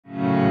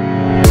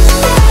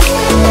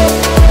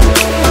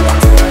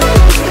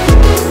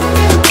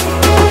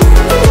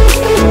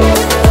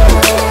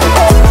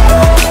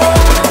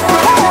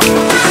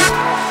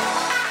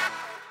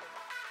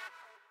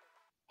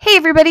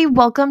everybody.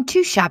 Welcome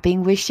to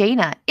Shopping with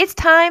Shana. It's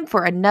time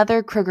for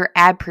another Kroger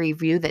ad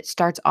preview that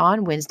starts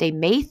on Wednesday,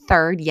 May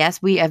 3rd.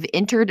 Yes, we have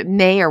entered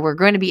May, or we're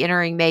going to be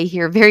entering May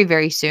here very,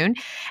 very soon.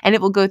 And it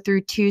will go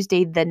through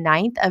Tuesday, the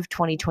 9th of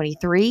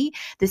 2023.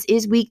 This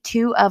is week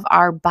 2 of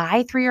our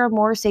buy 3 or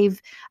more,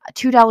 save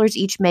 $2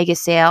 each mega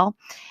sale.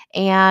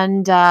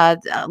 And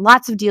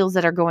lots of deals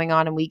that are going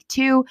on in week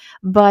 2.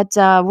 But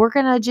we're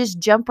going to just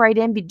jump right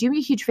in. Do me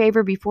a huge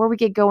favor before we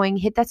get going.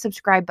 Hit that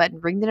subscribe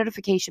button, ring the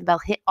notification bell,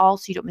 hit all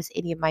so you don't miss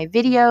any of my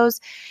videos.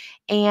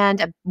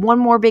 And one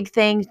more big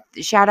thing,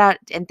 shout out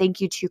and thank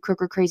you to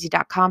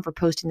KrogerCrazy.com for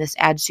posting this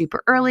ad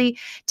super early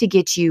to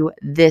get you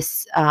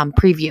this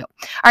preview.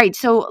 All right,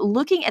 so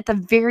looking at the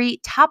very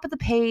top of the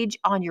page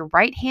on your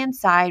right-hand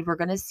side, we're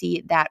going to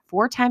see that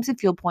 4 times the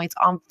fuel points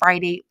on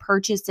Friday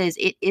purchases.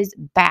 It is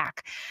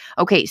back.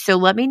 Okay, so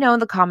let me know in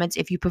the comments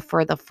if you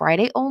prefer the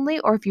Friday only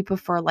or if you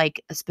prefer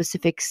like a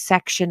specific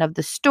section of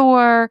the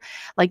store.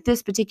 Like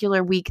this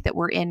particular week that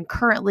we're in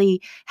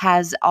currently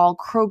has all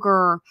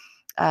Kroger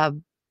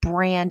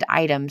brand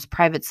items,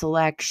 Private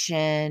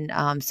Selection,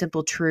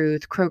 Simple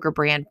Truth, Kroger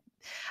brand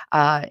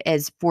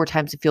as 4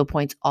 times the fuel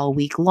points all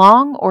week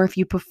long, or if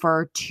you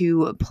prefer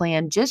to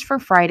plan just for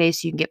Friday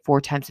so you can get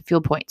 4 times the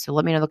fuel points. So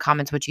let me know in the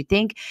comments what you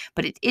think,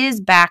 but it is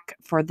back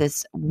for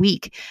this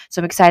week. So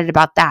I'm excited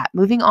about that.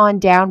 Moving on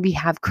down, we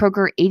have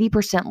Kroger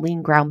 80%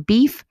 lean ground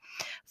beef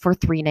for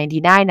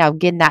 $3.99. Now,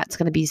 again, that's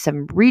going to be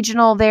some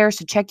regional there.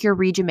 So check your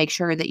region. Make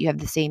sure that you have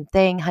the same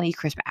thing.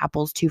 Honeycrisp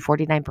apples,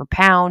 $2.49 per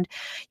pound.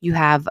 You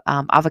have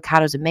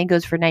avocados and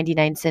mangoes for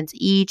 99 cents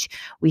each.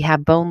 We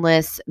have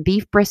boneless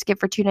beef brisket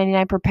for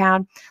 $2.99 per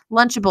pound.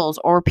 Lunchables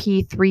or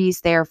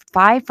P3s there,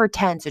 5 for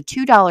 10, so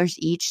 $2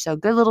 each. So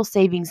good little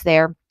savings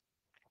there.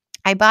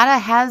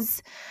 Ibotta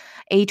has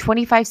a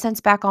 25 cents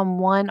back on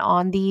one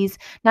on these.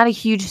 Not a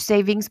huge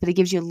savings, but it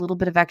gives you a little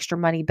bit of extra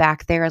money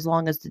back there as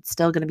long as it's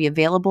still going to be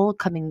available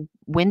coming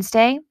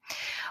Wednesday.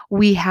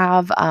 We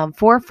have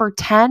 4 for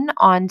 10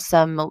 on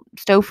some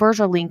Stouffer's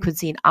or lean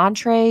cuisine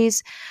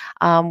entrees.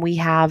 We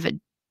have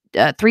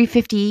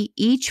 $3.50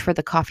 each for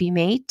the Coffee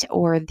Mate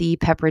or the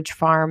Pepperidge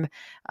Farm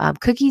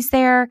cookies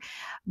there.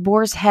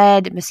 Boar's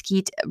Head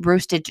Mesquite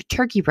roasted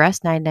turkey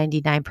breast,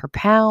 $9.99 per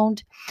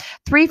pound.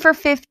 3 for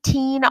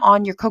 15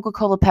 on your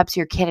Coca-Cola,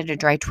 Pepsi, or Canada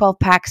Dry 12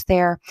 packs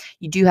there.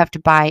 You do have to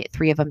buy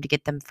 3 of them to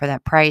get them for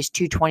that price.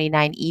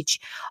 $2.29 each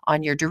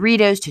on your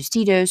Doritos,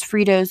 Tostitos,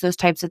 Fritos, those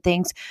types of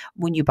things.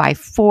 When you buy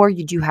 4,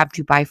 you do have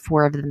to buy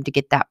 4 of them to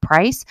get that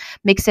price.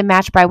 Mix and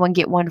match, buy 1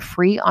 get 1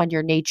 free on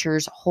your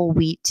Nature's whole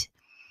wheat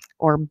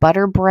or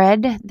butter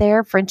bread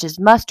there, French's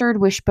mustard,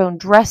 wishbone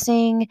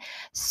dressing,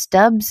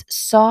 Stubbs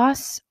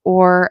sauce,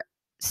 or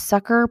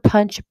Sucker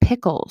Punch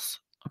pickles.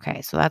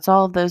 Okay, so that's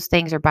all of those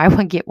things are buy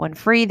 1, get 1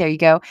 free. There you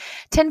go.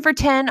 10 for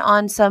 10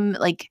 on some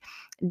like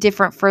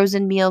different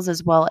frozen meals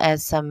as well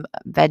as some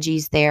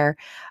veggies there.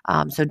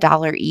 So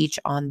 $1 each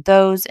on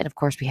those. And of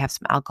course, we have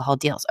some alcohol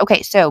deals.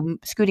 Okay, so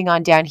scooting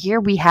on down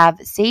here, we have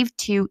save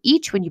 2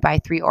 each when you buy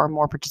 3 or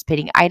more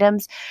participating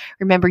items.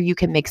 Remember, you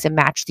can mix and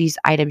match these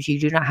items. You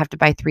do not have to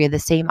buy 3 of the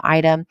same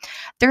item.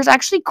 There's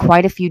actually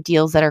quite a few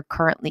deals that are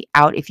currently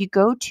out. If you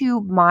go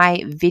to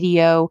my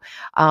video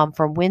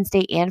from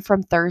Wednesday and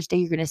from Thursday,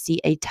 you're going to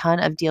see a ton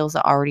of deals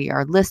that already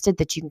are listed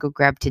that you can go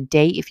grab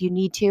today if you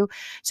need to.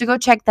 So go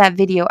check that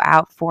video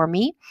out for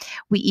me.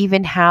 We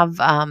even have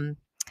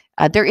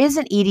there is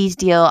an Edie's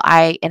deal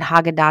and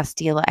Haagen-Dazs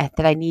deal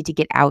that I need to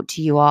get out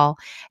to you all.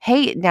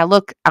 Hey, now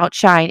look,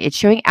 Outshine. It's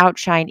showing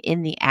Outshine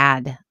in the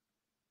ad.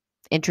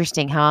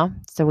 Interesting, huh?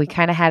 So we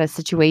kind of had a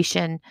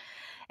situation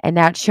and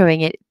now it's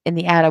showing it in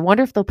the ad. I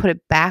wonder if they'll put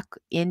it back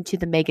into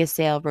the mega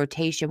sale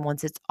rotation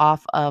once it's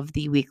off of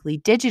the weekly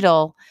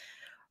digital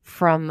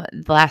from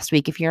last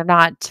week. If you're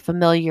not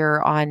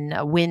familiar, on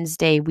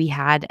Wednesday, we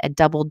had a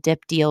double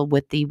dip deal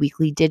with the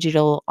weekly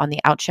digital on the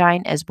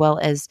Outshine as well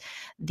as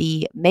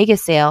the mega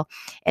sale,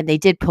 and they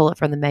did pull it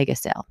from the mega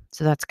sale.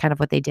 So that's kind of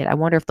what they did. I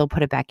wonder if they'll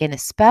put it back in,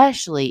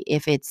 especially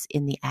if it's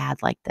in the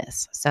ad like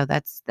this. So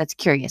that's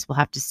curious. We'll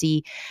have to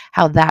see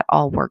how that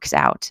all works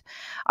out.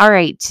 All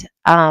right.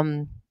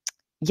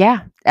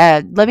 Yeah,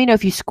 let me know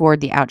if you scored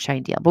the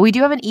Outshine deal. But we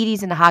do have an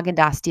Edie's and a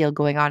Haagen-Dazs deal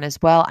going on as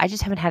well. I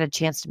just haven't had a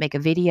chance to make a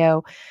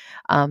video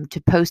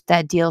to post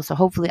that deal. So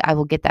hopefully I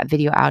will get that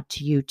video out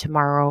to you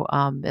tomorrow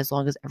as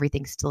long as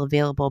everything's still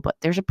available. But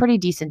there's a pretty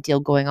decent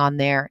deal going on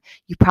there.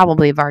 You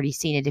probably have already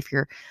seen it if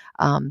you're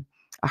a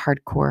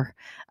hardcore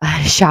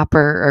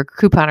shopper or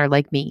couponer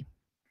like me.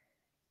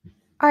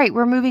 All right,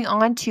 we're moving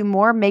on to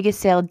more mega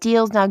sale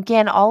deals. Now,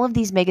 again, all of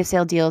these mega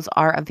sale deals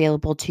are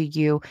available to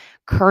you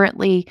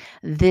currently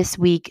this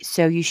week,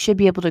 so you should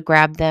be able to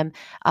grab them.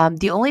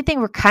 The only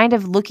thing we're kind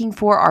of looking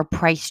for are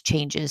price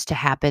changes to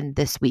happen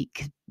this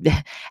week.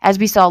 As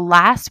we saw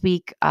last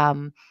week,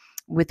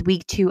 with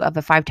week 2 of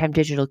a 5-time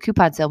digital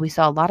coupon sale, we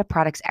saw a lot of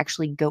products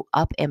actually go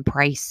up in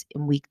price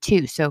in week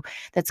 2. So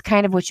that's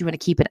kind of what you want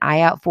to keep an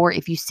eye out for.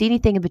 If you see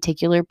anything in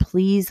particular,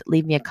 please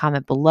leave me a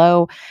comment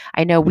below.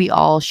 I know we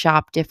all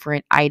shop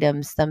different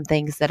items. Some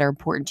things that are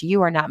important to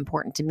you are not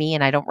important to me,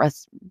 and I don't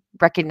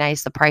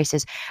recognize the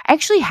prices. I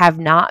actually have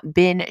not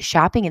been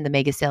shopping in the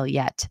mega sale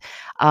yet.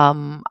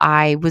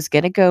 I was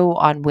going to go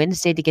on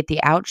Wednesday to get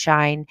the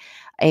Outshine,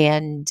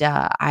 and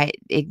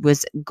it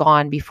was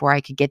gone before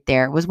I could get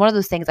there. It was one of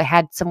those things, I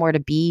had somewhere to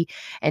be,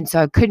 and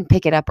so I couldn't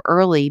pick it up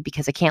early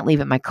because I can't leave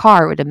it in my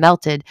car. It would have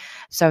melted.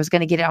 So I was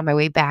going to get it on my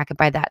way back, and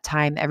by that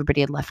time,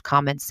 everybody had left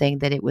comments saying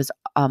that it was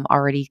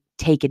already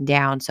taken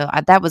down. So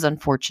that was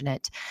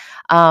unfortunate.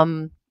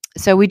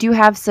 So we do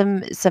have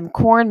some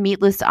corn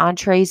meatless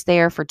entrees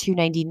there for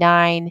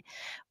 $2.99.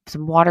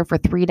 Some water for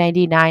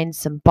 $3.99,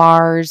 some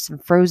bars, some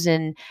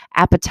frozen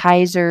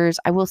appetizers.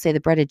 I will say the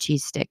breaded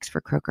cheese sticks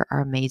for Kroger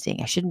are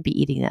amazing. I shouldn't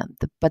be eating them,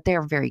 but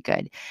they're very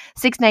good.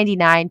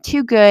 $6.99,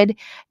 too good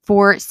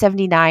for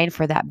 $7.99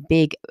 for that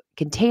big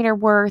container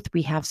worth.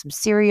 We have some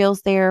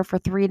cereals there for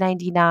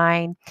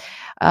 $3.99.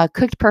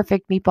 Cooked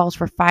Perfect meatballs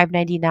for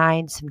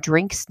 $5.99. Some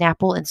drinks,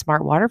 Snapple and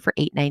Smart Water for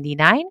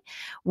 $8.99.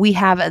 We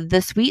have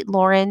the Sweet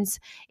Lawrence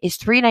is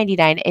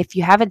 $3.99. If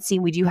you haven't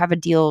seen, we do have a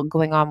deal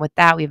going on with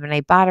that. We have an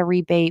Ibotta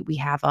rebate. We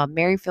have a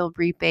Merrifield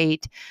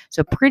rebate.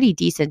 So pretty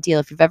decent deal.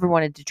 If you've ever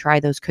wanted to try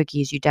those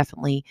cookies, you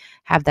definitely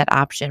have that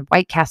option.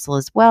 White Castle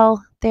as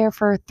well, there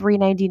for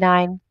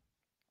 $3.99.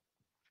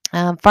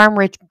 Farm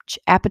Rich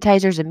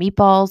appetizers and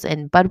meatballs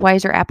and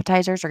Budweiser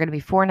appetizers are going to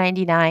be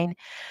 $4.99.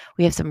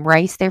 We have some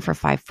rice there for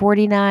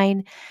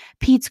 $5.49.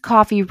 Pete's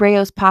Coffee,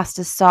 Rayo's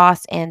pasta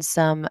sauce, and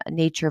some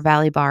Nature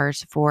Valley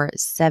bars for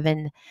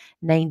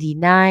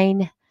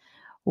 $7.99.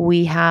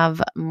 We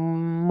have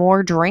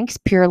more drinks,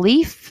 Pure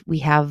Leaf. We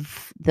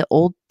have the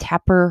Old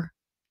Trapper,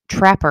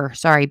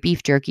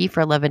 beef jerky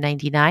for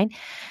 $11.99.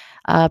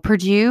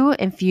 Purdue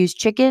infused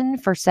chicken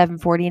for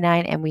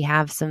 $7.49, and we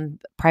have some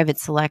private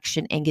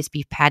selection Angus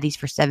beef patties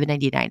for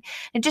 $7.99.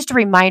 And just a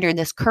reminder, in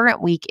this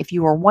current week, if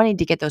you are wanting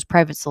to get those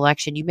private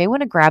selection, you may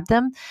want to grab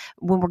them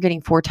when we're getting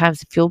 4 times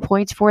the fuel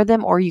points for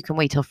them, or you can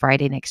wait till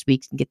Friday next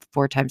week and get the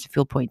 4 times the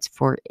fuel points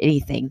for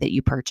anything that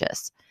you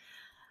purchase.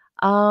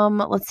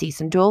 Let's see,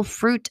 some dual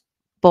fruit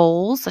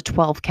bowls, a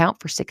 12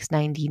 count for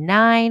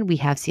 $6.99. We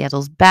have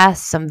Seattle's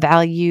Best, some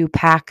value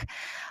pack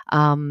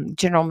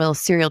General Mills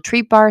cereal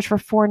treat bars for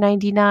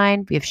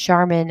 $4.99. We have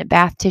Charmin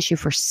bath tissue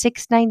for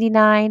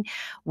 $6.99.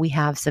 We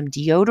have some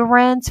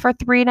deodorants for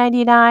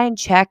 $3.99.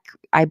 Check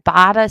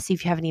Ibotta, see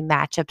if you have any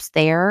matchups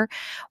there.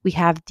 We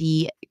have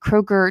the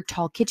Kroger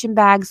tall kitchen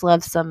bags.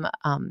 Love some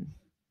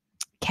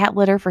cat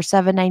litter for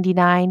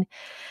 $7.99.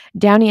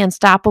 Downy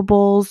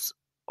Unstoppables,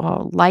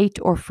 Light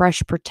or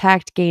Fresh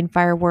Protect, Gain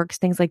Fireworks,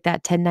 things like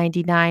that,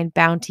 $10.99.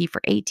 Bounty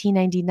for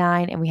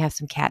 $18.99, and we have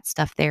some cat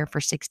stuff there for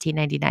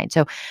 $16.99.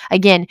 So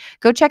again,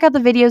 go check out the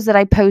videos that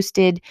I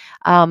posted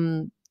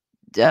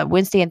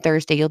Wednesday and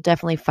Thursday. You'll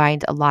definitely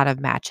find a lot of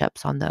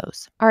matchups on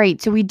those. All right,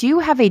 so we do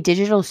have a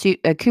digital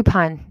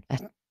coupon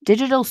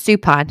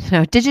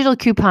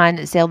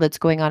sale that's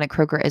going on at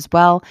Kroger as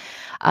well.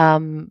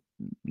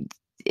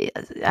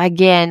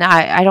 Again,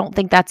 I don't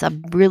think that's a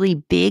really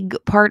big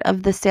part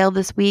of the sale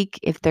this week.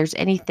 If there's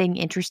anything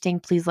interesting,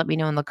 please let me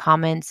know in the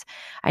comments.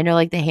 I know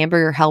like the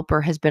hamburger helper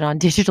has been on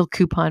digital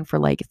coupon for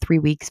like 4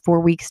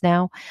 weeks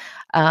now.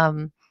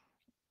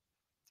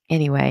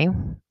 Anyway,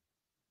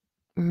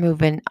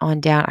 moving on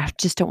down. I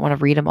just don't want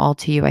to read them all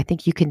to you. I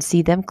think you can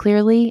see them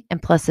clearly.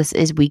 And plus, this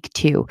is week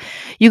 2.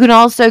 You can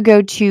also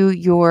go to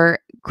your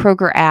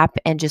Kroger app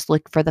and just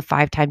look for the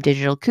 5-time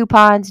digital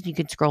coupons. You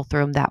can scroll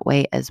through them that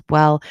way as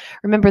well.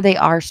 Remember, they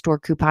are store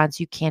coupons.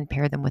 You can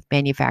pair them with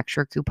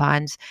manufacturer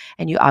coupons,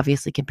 and you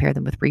obviously can pair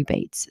them with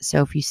rebates.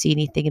 So if you see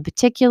anything in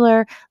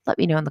particular, let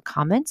me know in the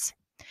comments.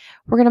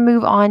 We're going to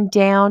move on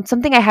down.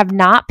 Something I have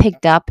not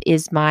picked up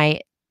is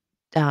my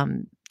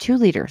 2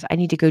 liters. I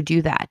need to go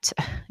do that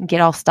and get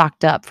all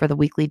stocked up for the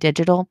weekly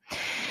digital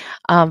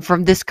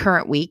from this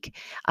current week.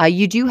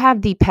 You do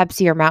have the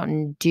Pepsi or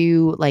Mountain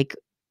Dew like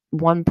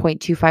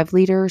 1.25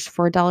 liters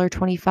for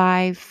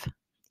 $1.25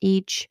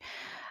 each.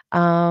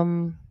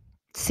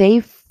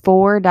 Save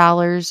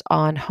 $4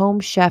 on Home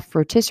Chef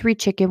rotisserie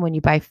chicken when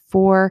you buy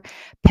 4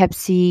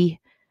 Pepsi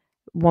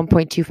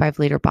 1.25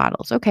 liter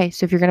bottles. Okay,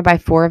 so if you're going to buy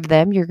 4 of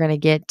them, you're going to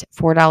get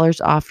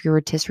 $4 off your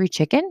rotisserie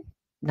chicken.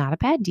 Not a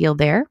bad deal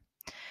there.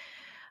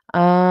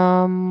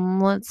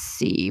 Let's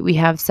see. We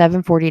have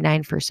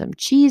 $7.49 for some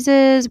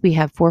cheeses. We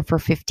have 4 for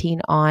 $15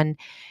 on.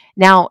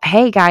 Now,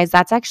 hey guys,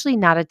 that's actually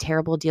not a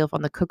terrible deal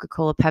on the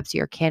Coca-Cola,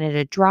 Pepsi, or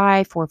Canada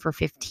Dry. 4 for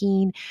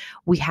 $15.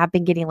 We have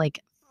been getting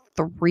like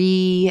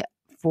 3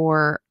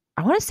 for,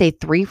 I want to say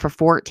 3 for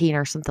 $14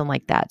 or something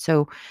like that.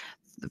 So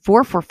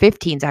 4 for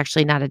 $15 is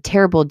actually not a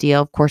terrible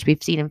deal. Of course,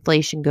 we've seen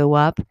inflation go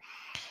up.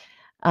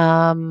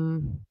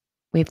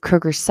 We have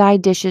Kroger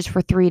side dishes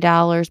for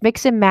 $3.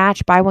 Mix and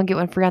match, buy one, get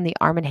one free on the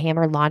Arm &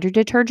 Hammer laundry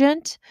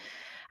detergent.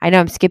 I know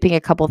I'm skipping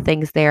a couple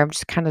things there. I'm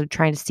just kind of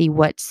trying to see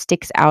what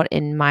sticks out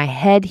in my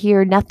head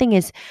here. Nothing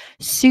is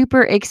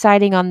super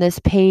exciting on this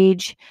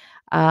page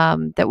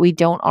that we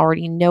don't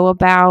already know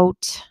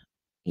about.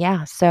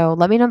 Yeah, so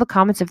let me know in the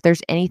comments if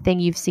there's anything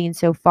you've seen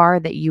so far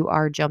that you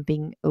are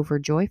jumping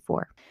overjoy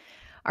for.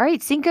 All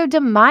right, Cinco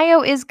de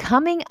Mayo is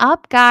coming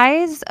up,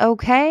 guys.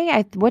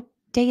 Okay, what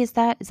day is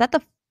that? Is that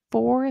the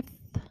 4th?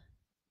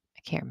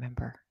 I can't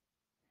remember.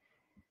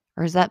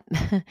 Or is that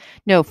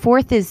no,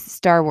 4th is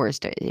Star Wars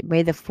Day.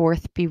 May the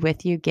 4th be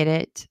with you. Get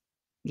it?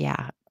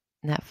 Yeah.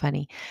 Isn't that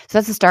funny? So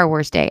that's a Star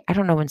Wars Day. I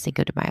don't know when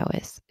Cinco de Mayo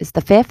is. Is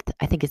the 5th?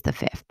 I think it's the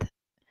 5th.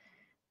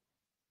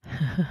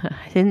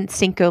 Didn't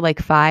Cinco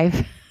like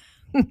 5?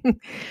 I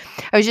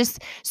was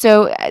just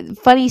so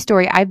funny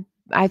story.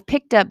 I've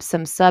picked up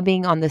some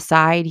subbing on the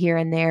side here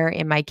and there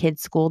in my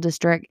kids' school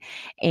district,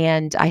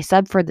 and I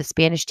subbed for the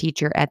Spanish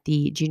teacher at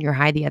the junior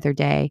high the other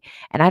day,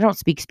 and I don't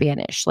speak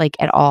Spanish like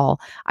at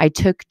all. I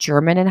took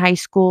German in high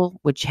school,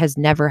 which has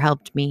never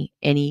helped me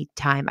any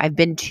time. I've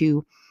been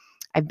to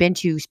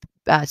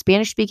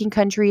Spanish-speaking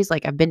countries,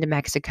 like I've been to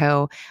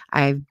Mexico.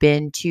 I've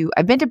been to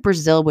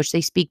Brazil, which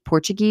they speak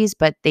Portuguese,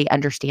 but they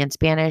understand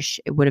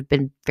Spanish. It would have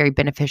been very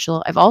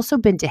beneficial. I've also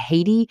been to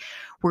Haiti,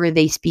 where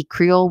they speak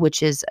Creole,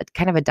 which is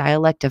kind of a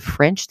dialect of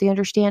French they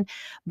understand.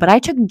 But I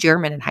took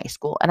German in high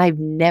school, and I've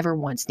never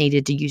once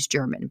needed to use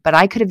German. But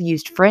I could have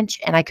used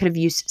French, and I could have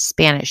used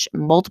Spanish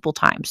multiple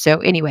times. So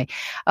anyway,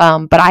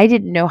 but I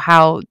didn't know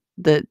how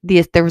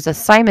there was an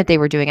assignment they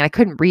were doing and I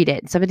couldn't read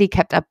it. Somebody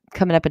kept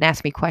coming up and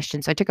asking me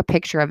questions. So I took a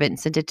picture of it and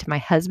sent it to my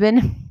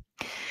husband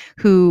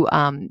who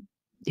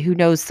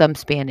knows some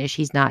Spanish.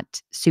 He's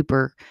not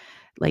super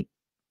like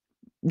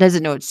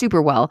doesn't know it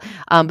super well,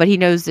 but he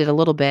knows it a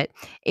little bit.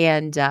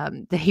 And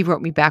he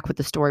wrote me back what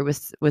the story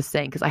was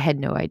saying because I had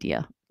no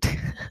idea.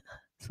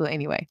 So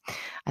anyway,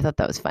 I thought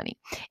that was funny.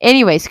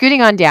 Anyway,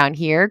 scooting on down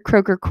here,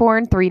 Kroger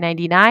corn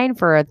 $3.99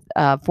 for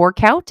a 4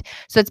 count.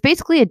 So it's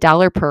basically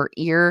 $1 per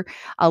ear.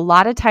 A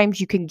lot of times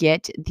you can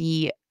get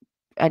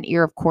an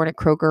ear of corn at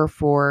Kroger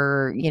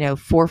for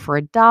 4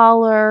 for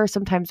 $1.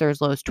 Sometimes they're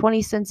as low as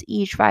 20 cents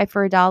each, 5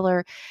 for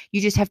 $1.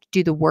 You just have to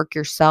do the work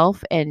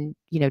yourself and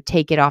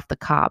take it off the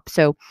cob.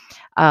 So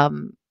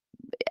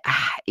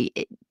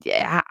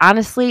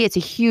honestly, it's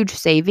a huge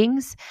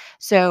savings.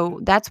 So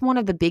that's one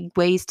of the big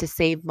ways to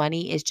save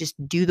money is just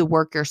do the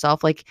work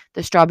yourself. Like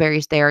the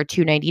strawberries there are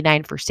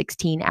 $2.99 for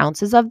 16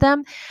 ounces of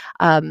them.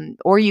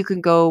 Or you can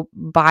go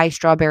buy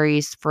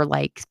strawberries for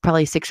like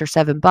probably $6 or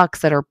 $7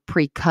 that are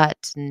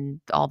pre-cut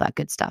and all that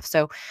good stuff.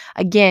 So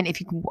again,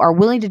 if you are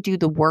willing to do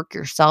the work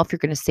yourself, you're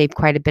going to save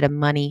quite a bit of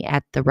money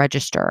at the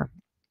register.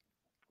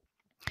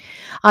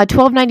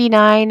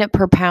 $12.99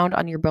 per pound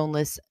on your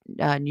boneless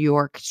New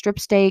York strip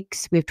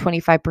steaks. We have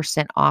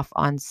 25% off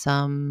on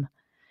some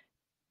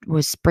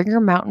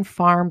Springer Mountain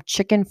Farm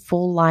chicken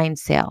full line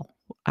sale.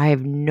 I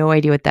have no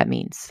idea what that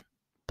means,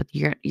 but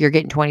you're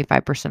getting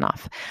 25%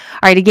 off.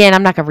 All right, again,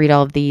 I'm not going to read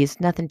all of these.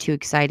 Nothing too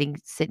exciting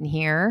sitting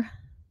here.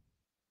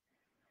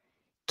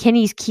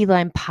 Kenny's key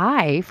lime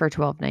pie for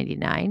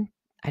 $12.99.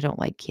 I don't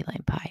like key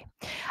lime pie.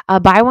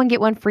 Buy one,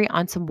 get one free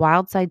on some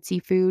wild side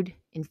seafood,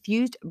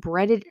 infused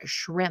breaded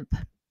shrimp.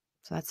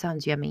 So that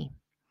sounds yummy.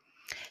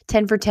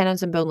 10 for 10 on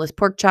some boneless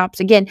pork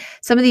chops. Again,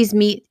 some of these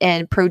meat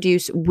and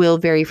produce will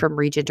vary from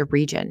region to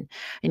region.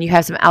 And you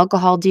have some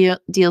alcohol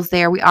deals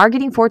there. We are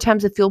getting 4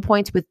 times the fuel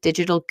points with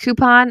digital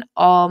coupon.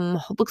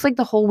 Looks like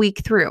the whole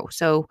week through.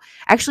 So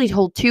actually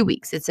whole 2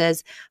 weeks. It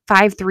says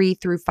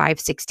 5/3 through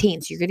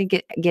 5/16. So you're going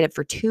to get it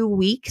for 2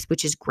 weeks,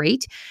 which is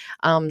great.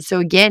 So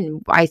again,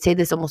 I say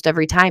this almost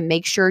every time.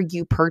 Make sure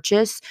you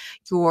purchase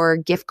your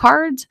gift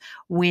cards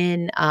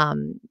when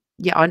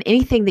on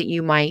anything that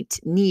you might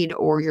need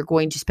or you're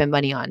going to spend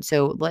money on.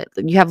 So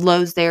you have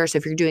Lowe's there. So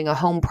if you're doing a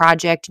home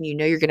project and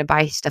you're going to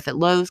buy stuff at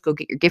Lowe's, go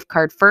get your gift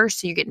card first.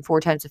 So you're getting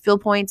 4 times the fuel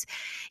points.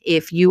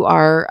 If you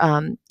are,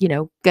 going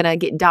to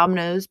get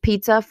Domino's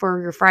pizza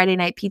for your Friday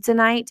night pizza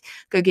night,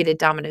 go get a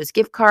Domino's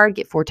gift card,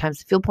 get 4 times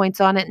the fuel points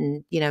on it.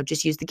 And,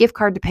 just use the gift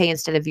card to pay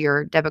instead of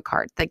your debit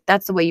card. Like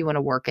that's the way you want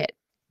to work it.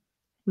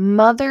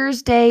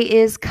 Mother's Day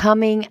is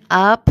coming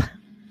up.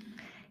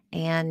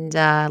 And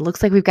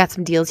looks like we've got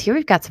some deals here.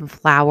 We've got some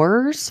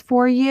flowers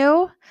for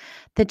you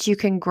that you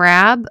can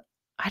grab.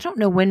 I don't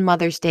know when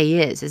Mother's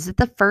Day is. Is it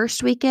the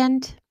first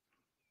weekend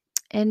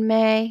in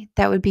May?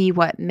 That would be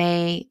what,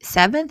 May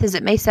 7th? Is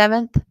it May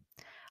 7th?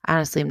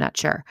 Honestly, I'm not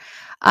sure.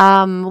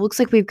 Looks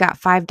like we've got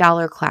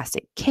 $5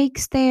 classic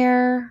cakes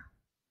there.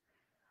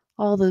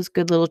 All those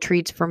good little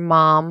treats for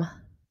mom.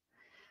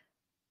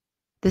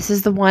 This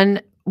is the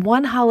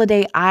one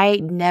holiday I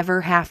never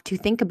have to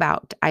think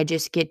about. I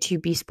just get to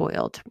be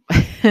spoiled.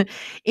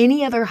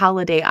 Any other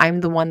holiday,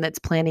 I'm the one that's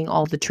planning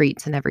all the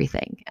treats and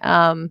everything.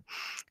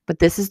 But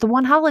this is the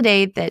one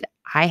holiday that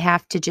I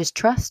have to just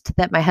trust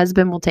that my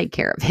husband will take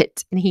care of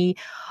it. And he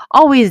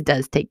always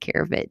does take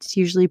care of it. It's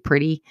usually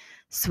pretty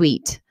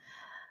sweet.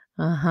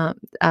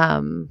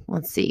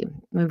 Let's see.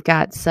 We've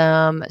got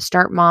some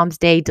Start Mom's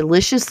Day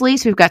deliciously.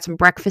 So we've got some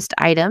breakfast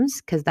items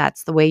because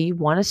that's the way you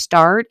want to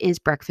start is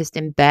breakfast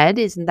in bed.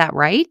 Isn't that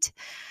right?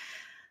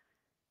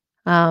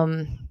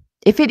 Um,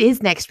 if it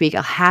is next week,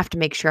 I'll have to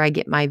make sure I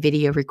get my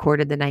video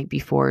recorded the night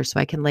before so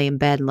I can lay in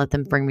bed and let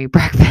them bring me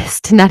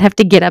breakfast and not have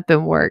to get up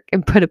and work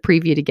and put a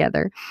preview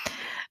together.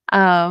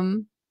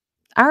 Um,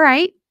 all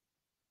right.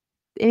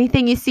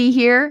 Anything you see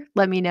here,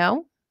 let me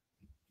know.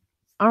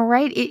 All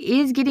right, it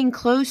is getting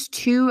close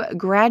to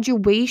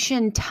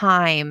graduation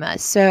time.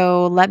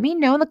 So let me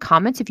know in the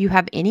comments if you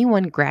have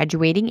anyone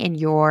graduating in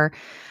your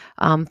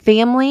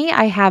family.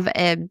 I have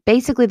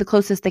basically the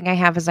closest thing I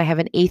have is I have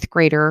an eighth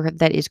grader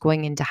that is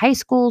going into high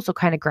school, so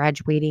kind of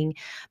graduating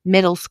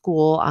middle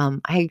school.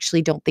 I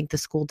actually don't think the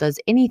school does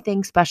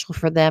anything special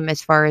for them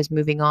as far as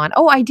moving on.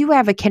 Oh, I do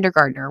have a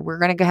kindergartner. We're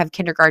going to go have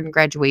kindergarten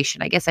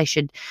graduation. I guess I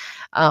should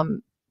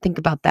think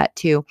about that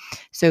too.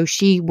 So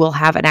she will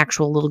have an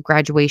actual little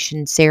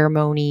graduation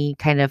ceremony,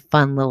 kind of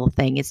fun little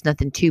thing. It's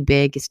nothing too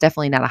big. It's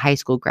definitely not a high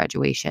school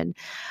graduation.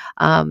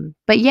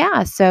 But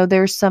yeah, so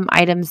there's some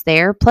items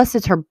there. Plus,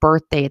 it's her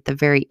birthday at the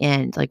very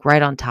end, like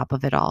right on top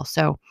of it all.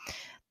 So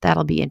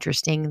that'll be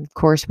interesting. Of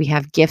course, we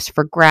have gifts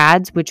for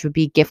grads, which would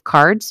be gift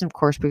cards. And of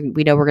course,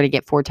 we know we're going to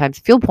get 4 times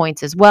fuel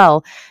points as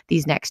well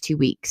these next 2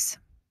 weeks.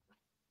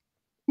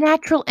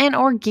 Natural and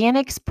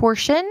organics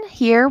portion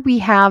here we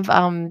have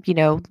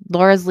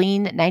Laura's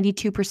lean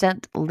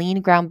 92%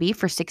 lean ground beef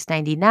for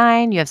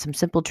 $6.99. You have some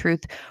Simple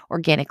Truth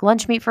organic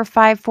lunch meat for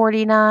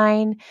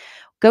 $5.49.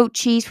 Goat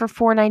cheese for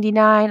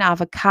 $4.99,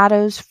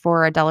 avocados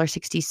for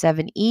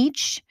 $1.67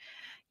 each.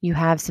 You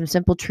have some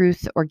Simple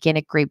Truth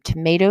organic grape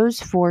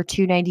tomatoes for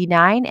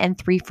 $2.99 and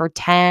 3 for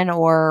 10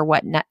 or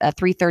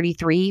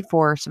 $3.33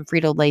 for some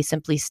Frito-Lay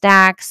Simply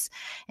Snacks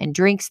and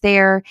drinks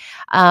there.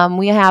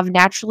 We have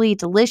naturally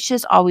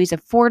delicious, always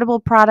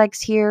affordable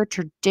products here,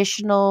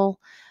 traditional,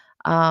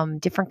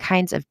 different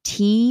kinds of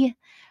tea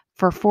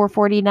for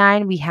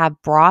 $4.49. We have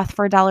broth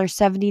for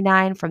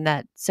 $1.79 from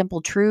that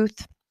Simple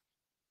Truth.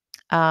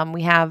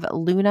 We have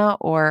Luna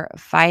or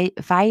Faye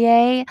for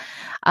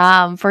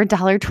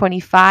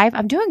 $1.25.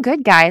 I'm doing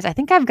good, guys. I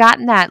think I've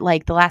gotten that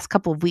like the last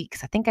couple of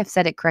weeks. I think I've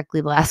said it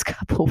correctly the last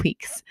couple of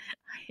weeks.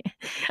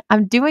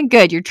 I'm doing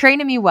good. You're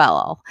training me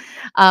well.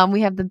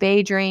 We have the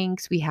Bay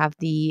drinks. We have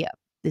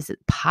is it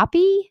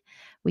Poppy?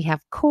 We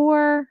have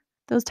Core,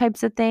 those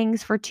types of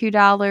things for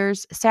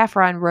 $2.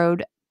 Saffron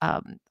Road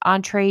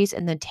entrees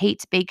and then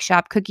Tate's Bake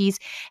Shop cookies.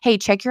 Hey,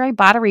 check your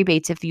Ibotta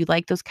rebates if you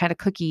like those kind of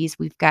cookies.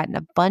 We've gotten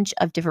a bunch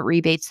of different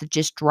rebates that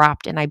just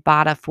dropped in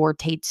Ibotta for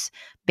Tate's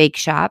Bake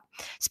Shop.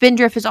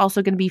 Spindrift is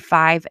also going to be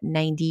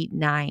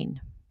 $5.99.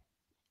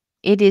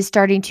 It is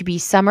starting to be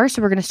summer,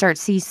 so we're going to start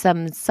see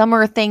some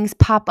summer things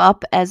pop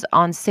up as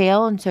on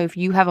sale. And so if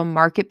you have a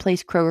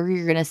marketplace Kroger,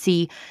 you're going to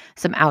see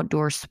some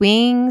outdoor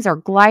swings or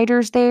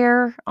gliders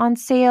there on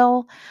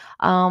sale.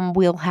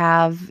 We'll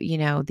have,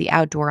 the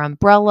outdoor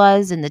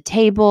umbrellas and the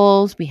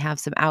tables. We have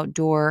some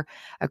outdoor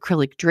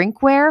acrylic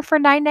drinkware for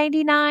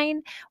 $9.99.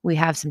 We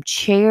have some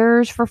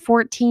chairs for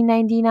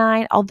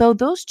 $14.99. Although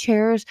those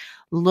chairs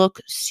look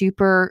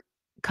super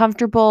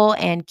comfortable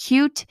and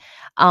cute,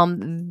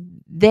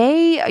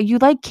 you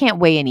like can't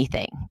weigh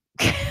anything.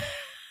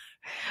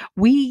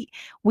 we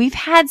we've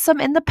had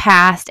some in the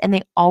past and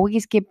they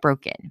always get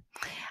broken.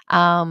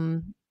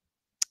 Um,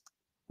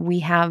 we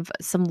have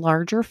some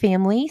larger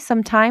family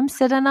sometimes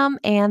sit in them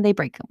and they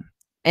break them.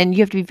 And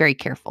you have to be very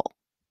careful.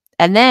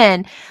 And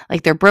then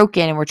like they're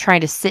broken and we're trying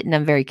to sit in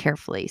them very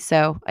carefully.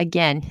 So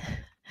again,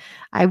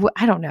 I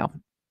don't know.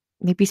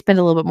 Maybe spend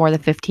a little bit more than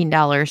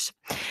 $15.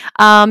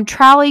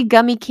 Trolley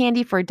gummy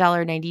candy for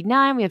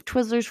 $1.99. We have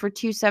Twizzlers for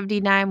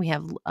 $2.79. We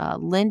have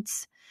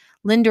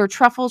Lindor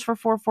truffles for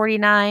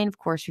 $4.49. Of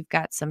course, we've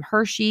got some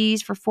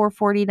Hershey's for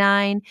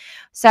 $4.49.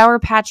 Sour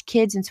Patch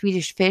Kids and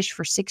Swedish Fish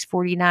for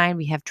 $6.49.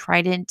 We have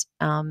Trident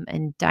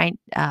and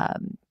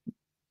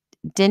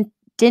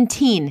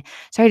Dentine.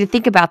 Sorry to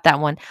think about that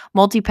one.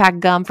 Multi-pack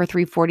gum for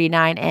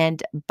 $3.49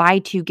 and buy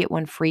two get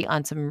one free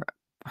on some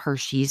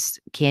Hershey's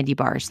candy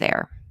bars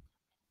there.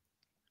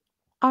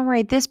 All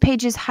right, this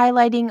page is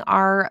highlighting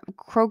our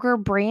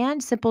Kroger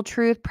brand, Simple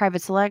Truth,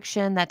 Private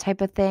Selection, that type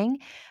of thing.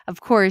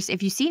 Of course,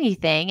 if you see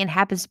anything and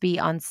happens to be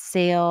on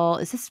sale,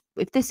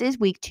 if this is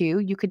week 2,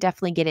 you could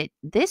definitely get it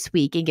this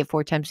week and get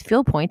 4 times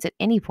fuel points at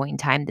any point in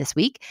time this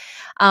week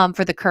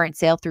for the current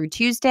sale through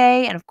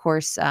Tuesday. And of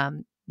course,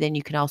 then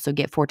you can also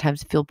get 4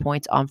 times fuel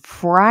points on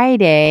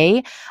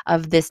Friday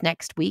of this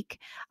next week.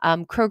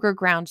 Kroger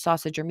ground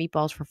sausage or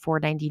meatballs for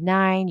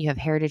 $4.99. You have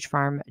Heritage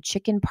Farm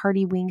chicken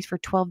party wings for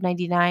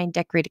 $12.99.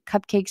 Decorated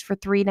cupcakes for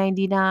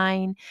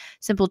 $3.99.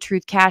 Simple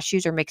Truth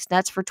cashews or mixed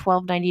nuts for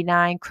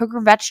 $12.99.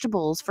 Kroger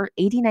vegetables for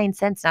 89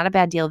 cents. Not a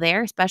bad deal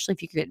there, especially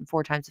if you're getting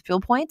 4 times the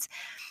fuel points.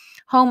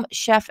 Home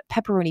Chef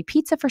pepperoni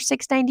pizza for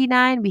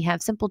 $6.99. We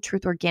have Simple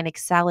Truth organic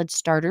salad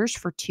starters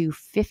for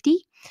 $2.50.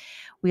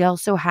 We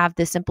also have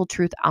the Simple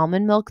Truth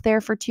almond milk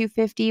there for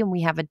 $2.50, and we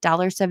have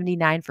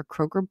 $1.79 for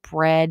Kroger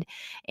bread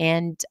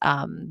and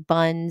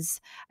buns,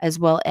 as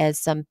well as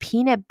some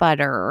peanut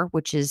butter,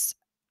 which is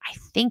I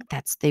think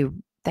that's the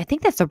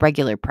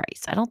regular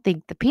price. I don't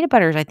think the peanut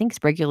butter I think is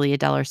regularly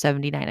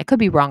 $1.79. I could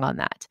be wrong on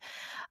that.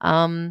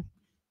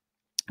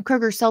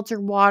 Kroger seltzer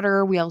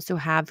water. We also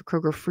have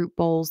Kroger fruit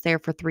bowls there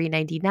for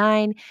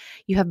 $3.99.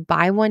 You have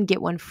buy one,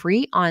 get one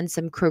free on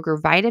some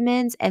Kroger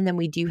vitamins. And then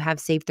we do have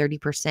save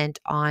 30%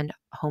 on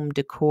home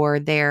decor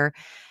there.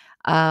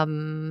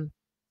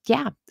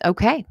 Yeah,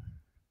 okay.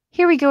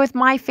 Here we go with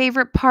my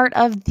favorite part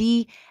of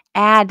the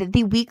ad,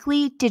 the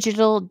weekly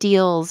digital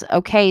deals.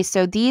 Okay,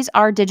 so these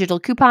are digital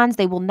coupons.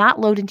 They will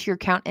not load into your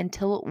account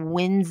until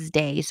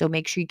Wednesday. So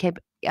make sure you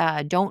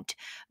don't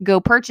go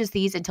purchase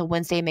these until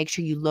Wednesday. Make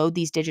sure you load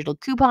these digital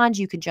coupons.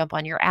 You can jump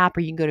on your app or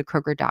you can go to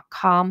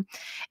Kroger.com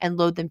and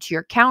load them to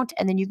your account.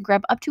 And then you can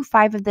grab up to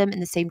 5 of them in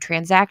the same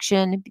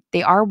transaction.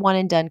 They are one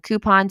and done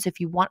coupons. So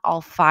if you want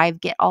all 5,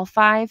 get all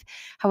 5.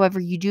 However,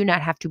 you do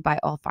not have to buy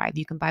all 5.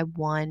 You can buy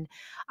one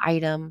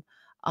item,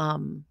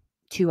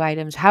 2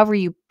 items, however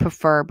you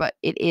prefer, but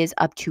it is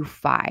up to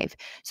 5.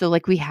 So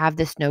like we have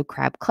the snow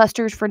crab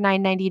clusters for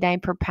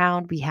 $9.99 per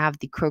pound. We have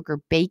the Kroger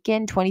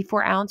bacon,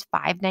 24 ounce,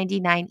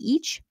 $5.99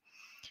 each.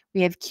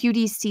 We have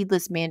Cutie's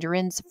seedless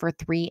mandarins for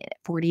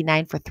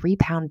 $3.49 for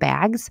 3-pound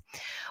bags.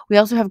 We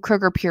also have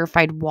Kroger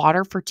purified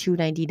water for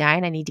 $2.99.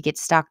 I need to get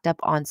stocked up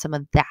on some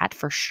of that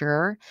for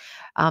sure.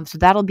 So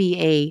that'll be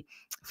a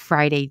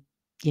Friday,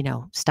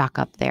 stock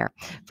up there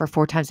for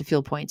 4 times the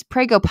fuel points.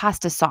 Prego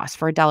pasta sauce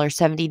for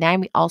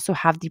 $1.79. We also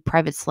have the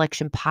private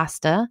selection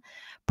pasta.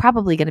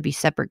 Probably going to be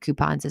separate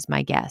coupons is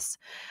my guess.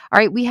 All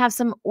right, we have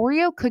some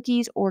Oreo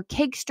cookies or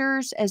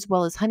cakesters as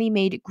well as Honey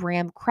Made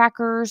graham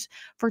crackers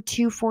for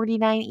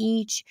 $2.49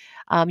 each.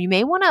 You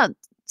may want to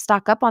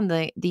stock up on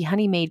the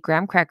Honey Made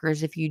graham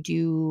crackers if you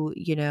do,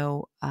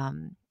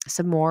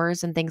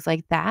 s'mores and things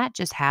like that.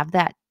 Just have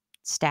that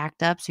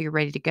stacked up so you're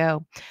ready to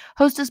go.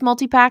 Hostess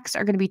multi-packs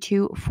are going to be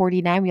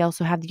 $2.49. We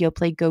also have the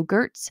Yoplait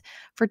Go-Gurts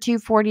for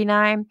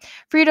 $2.49.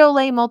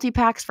 Frito-Lay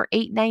multi-packs for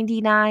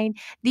 $8.99.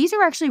 These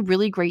are actually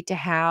really great to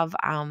have,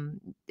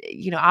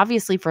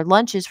 obviously for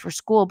lunches for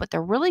school, but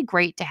they're really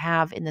great to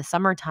have in the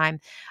summertime.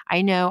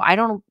 I know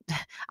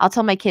I'll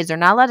tell my kids they're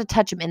not allowed to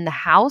touch them in the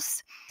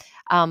house.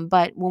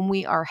 But when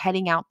we are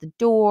heading out the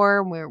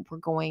door, we're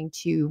going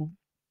to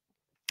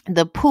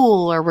the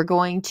pool or we're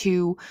going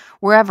to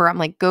wherever, I'm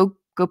like, go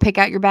pick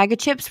out your bag of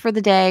chips for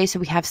the day. So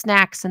we have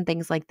snacks and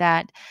things like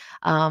that.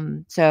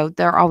 So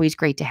they're always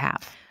great to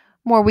have.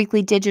 More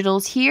weekly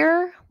digitals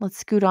here. Let's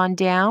scoot on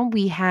down.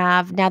 We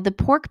have now the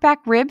pork back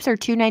ribs are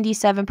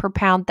 $2.97 per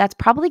pound. That's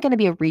probably going to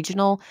be a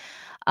regional.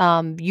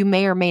 You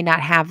may or may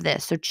not have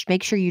this. So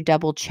make sure you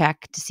double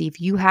check to see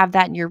if you have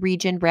that in your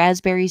region.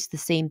 Raspberries, the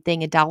same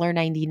thing,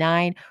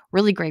 $1.99.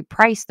 Really great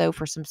price though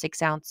for some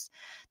 6-ounce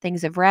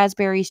things of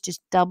raspberries.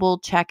 Just double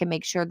check and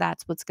make sure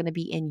that's what's going to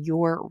be in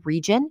your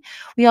region.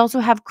 We also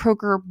have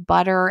Kroger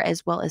butter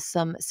as well as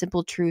some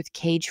Simple Truth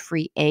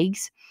cage-free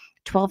eggs.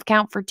 12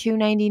 count for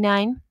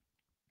 $2.99.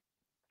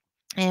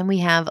 And we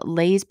have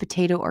Lay's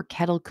potato or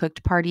kettle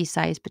cooked party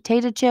size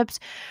potato chips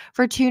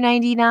for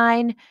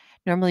 $2.99.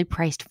 Normally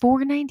priced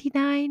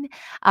 $4.99.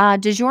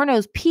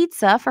 DiGiorno's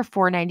pizza for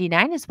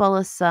 $4.99, as well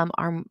as some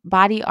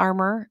Body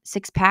Armor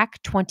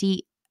 6-pack,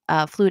 20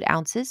 fluid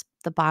ounces,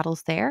 the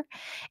bottles there,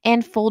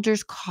 and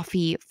Folgers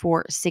coffee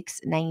for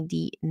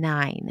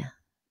 $6.99.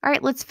 All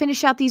right, let's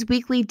finish out these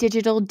weekly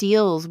digital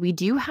deals. We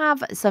do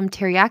have some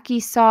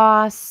teriyaki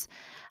sauce.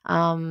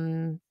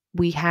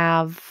 We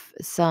have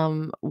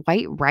some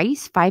white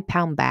rice,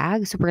 5-pound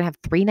bags. So we're going to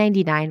have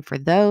 $3.99 for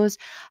those.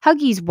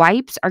 Huggies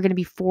wipes are going to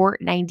be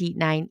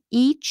 $4.99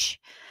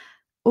 each.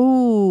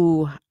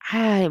 Ooh,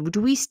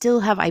 do we still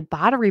have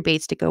Ibotta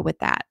rebates to go with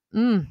that?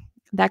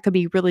 That could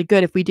be really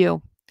good if we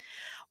do.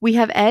 We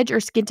have Edge or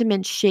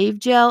Skintimint shave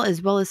gel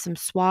as well as some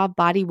Suave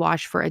body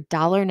wash for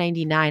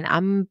 $1.99.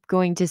 I'm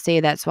going to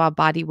say that Suave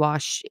body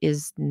wash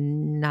is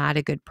not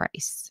a good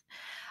price.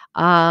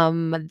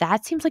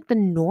 That seems like the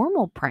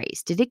normal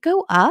price. Did it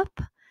go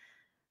up?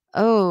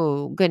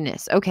 Oh,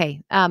 goodness. Okay.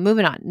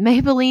 Moving on.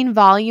 Maybelline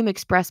Volume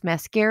Express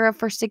Mascara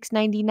for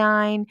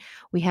 $6.99.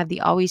 We have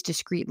the Always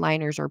Discreet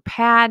liners or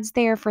pads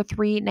there for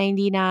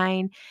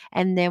 $3.99.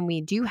 And then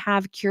we do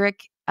have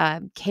Keurig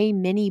K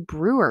Mini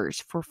Brewers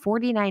for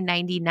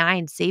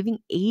 $49.99, saving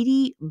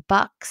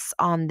 $80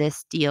 on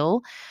this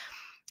deal.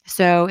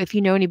 So if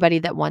you know anybody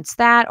that wants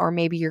that, or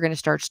maybe you're going to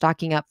start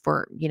stocking up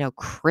for,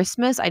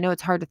 Christmas. I know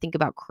it's hard to think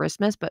about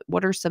Christmas, but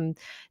what are some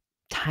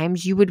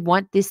times you would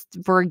want this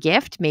for a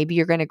gift? Maybe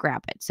you're going to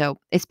grab it. So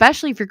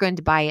especially if you're going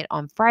to buy it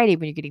on Friday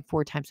when you're getting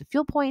 4 times the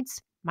fuel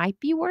points, might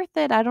be worth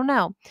it. I don't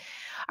know.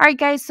 All right,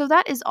 guys. So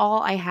that is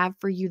all I have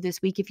for you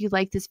this week. If you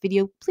like this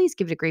video, please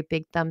give it a great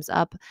big thumbs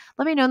up.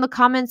 Let me know in the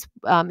comments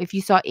if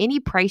you saw any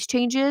price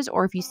changes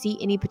or if you see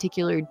any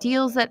particular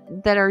deals that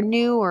are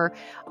new or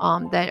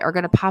that are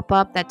going to pop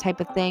up, that type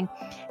of thing.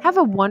 Have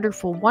a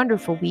wonderful,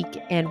 wonderful week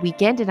and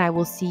weekend, and I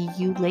will see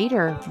you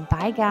later.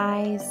 Bye,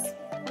 guys.